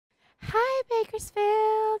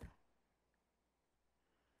Bakersfield.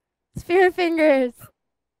 Sphere fingers.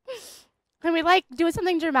 And we like do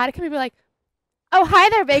something dramatic and we'd be like, oh, hi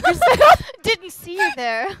there, Bakersfield. Didn't see you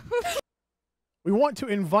there. We want to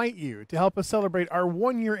invite you to help us celebrate our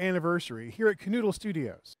 1-year anniversary here at Canoodle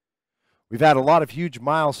Studios. We've had a lot of huge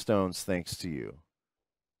milestones thanks to you.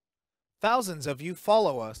 Thousands of you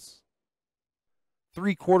follow us.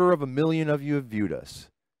 750,000 of you have viewed us,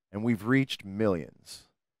 and we've reached millions.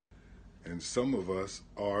 And some of us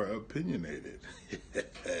are opinionated.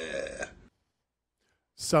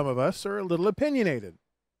 Some of us are a little opinionated.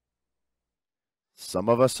 Some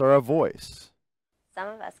of us are a voice. Some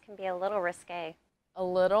of us can be a little risque. A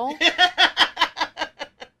little?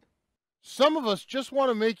 Some of us just want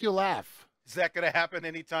to make you laugh. Is that going to happen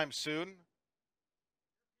anytime soon?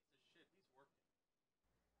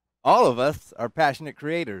 All of us are passionate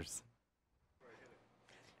creators.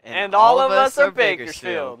 And all of us are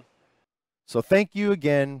Bakersfield. So thank you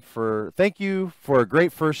again for a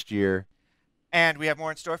great first year. And we have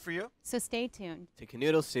more in store for you. So stay tuned. To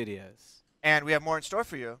Canoodle Studios. And we have more in store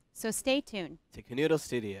for you. So stay tuned. To Canoodle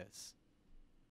Studios.